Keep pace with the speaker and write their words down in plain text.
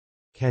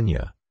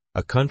Kenya,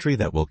 a country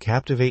that will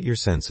captivate your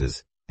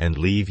senses and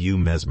leave you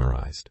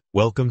mesmerized.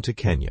 Welcome to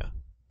Kenya,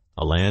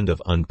 a land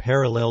of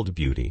unparalleled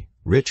beauty,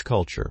 rich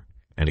culture,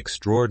 and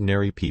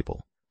extraordinary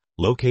people.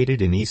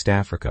 Located in East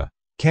Africa,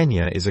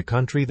 Kenya is a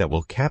country that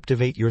will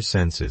captivate your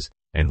senses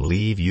and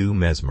leave you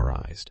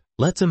mesmerized.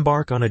 Let's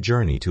embark on a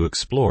journey to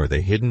explore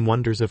the hidden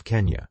wonders of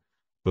Kenya.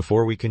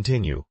 Before we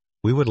continue,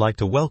 we would like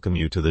to welcome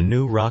you to the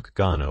new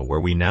RakGhana, where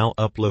we now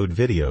upload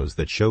videos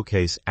that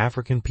showcase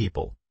African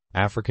people,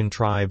 African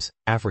tribes,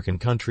 African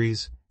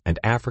countries, and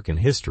African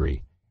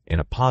history in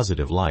a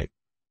positive light.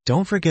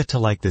 Don't forget to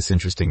like this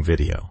interesting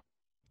video.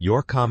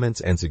 Your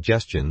comments and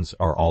suggestions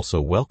are also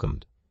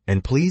welcomed,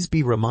 and please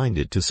be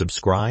reminded to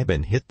subscribe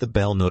and hit the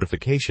bell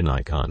notification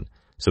icon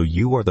so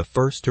you are the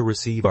first to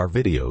receive our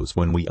videos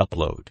when we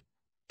upload.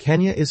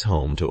 Kenya is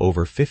home to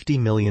over 50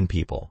 million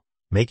people,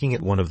 making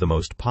it one of the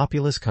most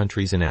populous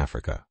countries in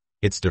Africa.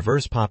 Its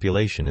diverse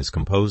population is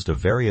composed of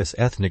various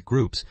ethnic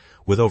groups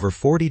with over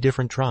 40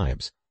 different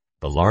tribes.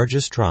 The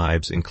largest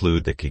tribes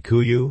include the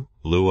Kikuyu,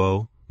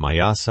 Luo,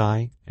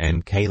 Maasai,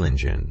 and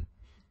Kalenjin,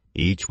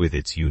 each with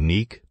its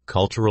unique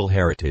cultural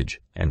heritage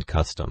and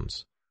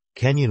customs.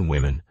 Kenyan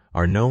women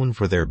are known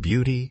for their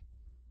beauty,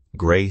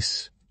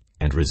 grace,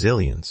 and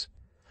resilience,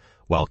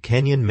 while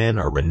Kenyan men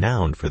are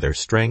renowned for their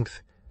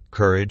strength,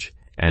 courage,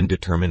 and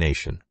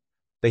determination.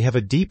 They have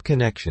a deep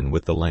connection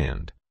with the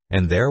land,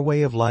 and their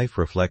way of life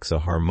reflects a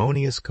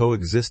harmonious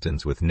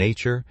coexistence with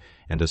nature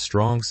and a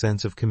strong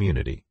sense of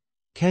community.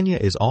 Kenya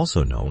is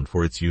also known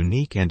for its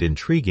unique and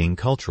intriguing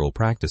cultural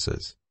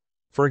practices.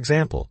 For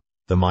example,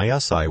 the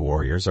Maasai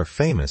warriors are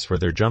famous for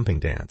their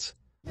jumping dance.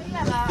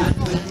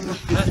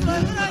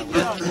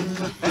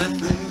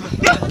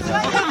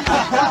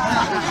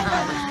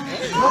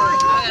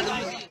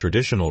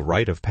 Traditional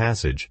rite of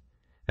passage,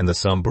 and the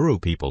Samburu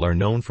people are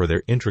known for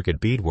their intricate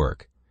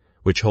beadwork,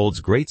 which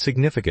holds great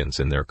significance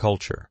in their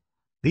culture.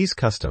 These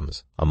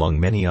customs, among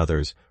many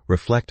others,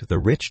 reflect the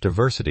rich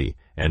diversity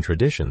and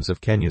traditions of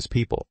Kenya's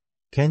people.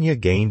 Kenya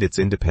gained its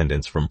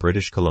independence from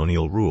British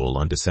colonial rule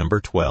on December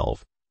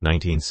 12,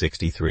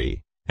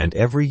 1963, and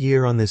every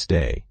year on this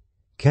day,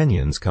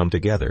 Kenyans come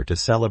together to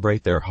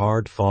celebrate their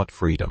hard-fought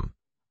freedom.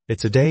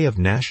 It's a day of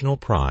national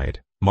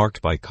pride,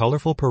 marked by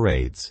colorful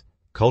parades,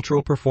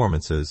 cultural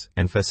performances,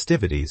 and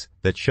festivities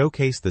that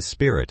showcase the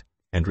spirit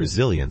and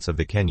resilience of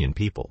the Kenyan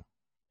people.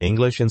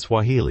 English and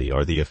Swahili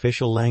are the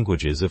official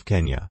languages of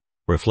Kenya,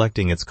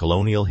 reflecting its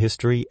colonial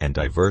history and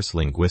diverse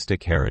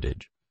linguistic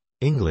heritage.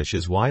 English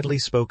is widely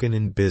spoken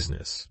in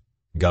business,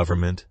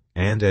 government,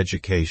 and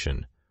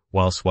education,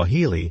 while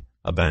Swahili,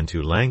 a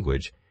Bantu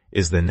language,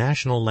 is the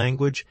national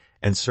language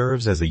and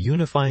serves as a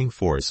unifying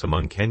force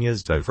among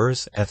Kenya's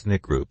diverse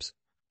ethnic groups.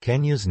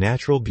 Kenya's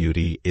natural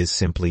beauty is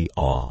simply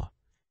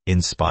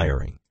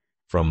awe-inspiring.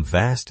 From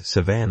vast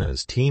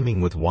savannas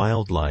teeming with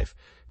wildlife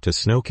to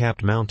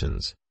snow-capped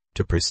mountains,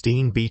 to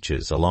pristine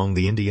beaches along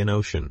the Indian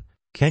Ocean,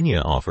 Kenya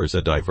offers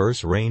a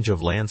diverse range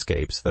of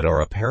landscapes that are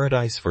a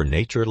paradise for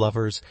nature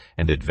lovers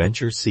and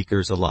adventure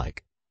seekers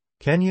alike.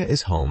 Kenya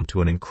is home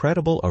to an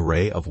incredible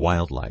array of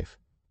wildlife,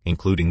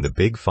 including the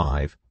Big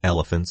Five: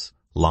 elephants,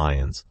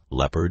 lions,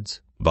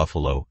 leopards,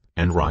 buffalo,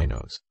 and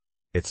rhinos.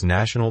 Its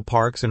national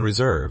parks and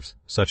reserves,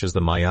 such as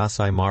the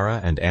Maasai Mara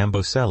and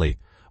Amboseli,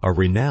 are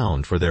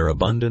renowned for their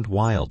abundant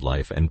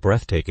wildlife and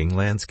breathtaking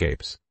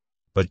landscapes.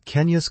 But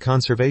Kenya's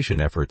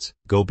conservation efforts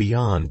go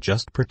beyond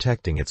just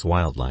protecting its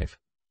wildlife.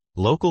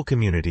 Local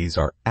communities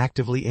are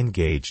actively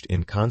engaged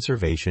in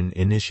conservation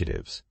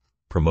initiatives,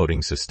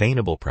 promoting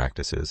sustainable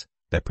practices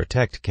that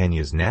protect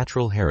Kenya's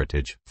natural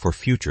heritage for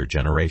future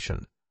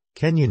generations.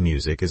 Kenyan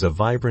music is a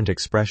vibrant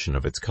expression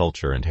of its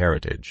culture and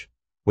heritage.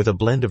 With a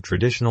blend of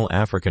traditional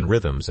African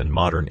rhythms and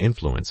modern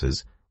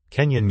influences,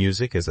 Kenyan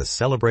music is a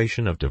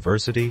celebration of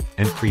diversity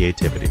and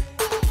creativity.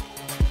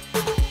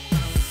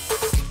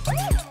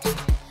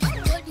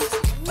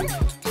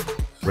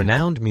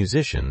 Renowned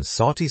musician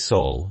Sauti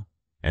Sol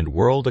and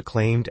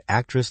world-acclaimed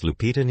actress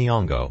Lupita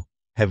Nyong'o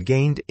have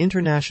gained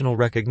international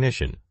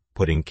recognition,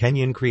 putting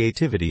Kenyan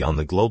creativity on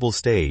the global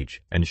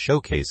stage and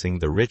showcasing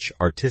the rich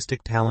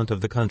artistic talent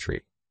of the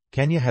country.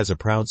 Kenya has a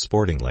proud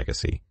sporting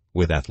legacy,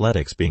 with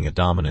athletics being a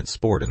dominant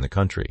sport in the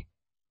country.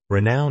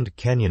 Renowned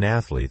Kenyan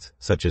athletes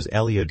such as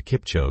Eliud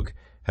Kipchoge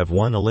have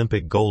won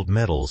Olympic gold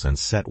medals and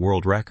set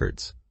world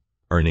records,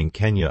 earning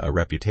Kenya a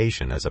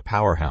reputation as a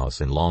powerhouse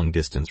in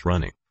long-distance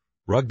running.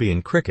 Rugby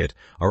and cricket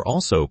are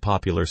also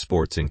popular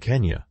sports in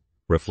Kenya,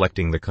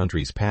 reflecting the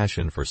country's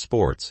passion for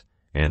sports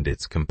and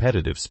its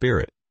competitive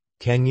spirit.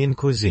 Kenyan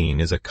cuisine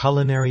is a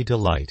culinary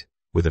delight,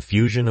 with a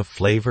fusion of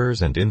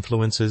flavors and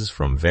influences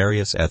from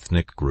various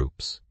ethnic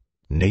groups.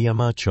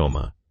 Nyama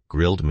choma,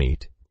 grilled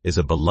meat, is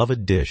a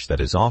beloved dish that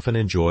is often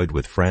enjoyed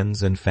with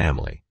friends and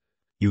family.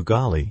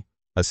 Ugali,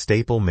 a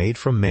staple made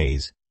from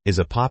maize, is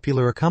a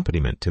popular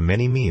accompaniment to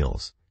many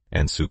meals,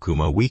 and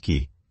sukuma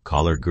wiki,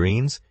 collard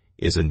greens,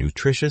 is a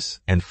nutritious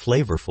and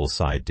flavorful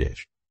side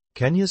dish.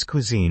 Kenya's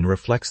cuisine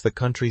reflects the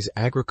country's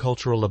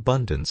agricultural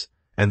abundance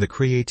and the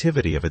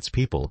creativity of its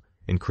people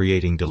in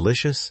creating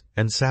delicious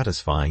and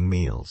satisfying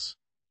meals.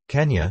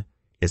 Kenya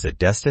is a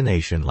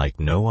destination like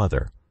no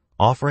other,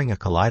 offering a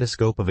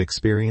kaleidoscope of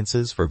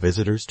experiences for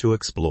visitors to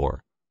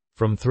explore.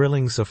 From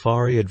thrilling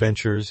safari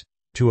adventures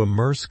to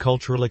immersive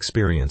cultural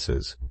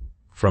experiences,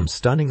 from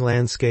stunning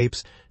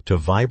landscapes to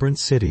vibrant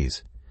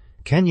cities,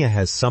 Kenya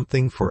has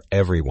something for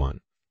everyone.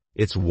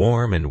 Its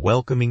warm and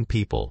welcoming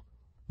people,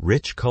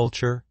 rich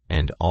culture,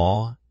 and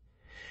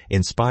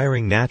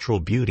awe-inspiring natural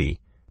beauty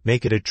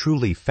make it a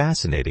truly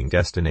fascinating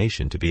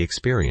destination to be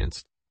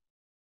experienced.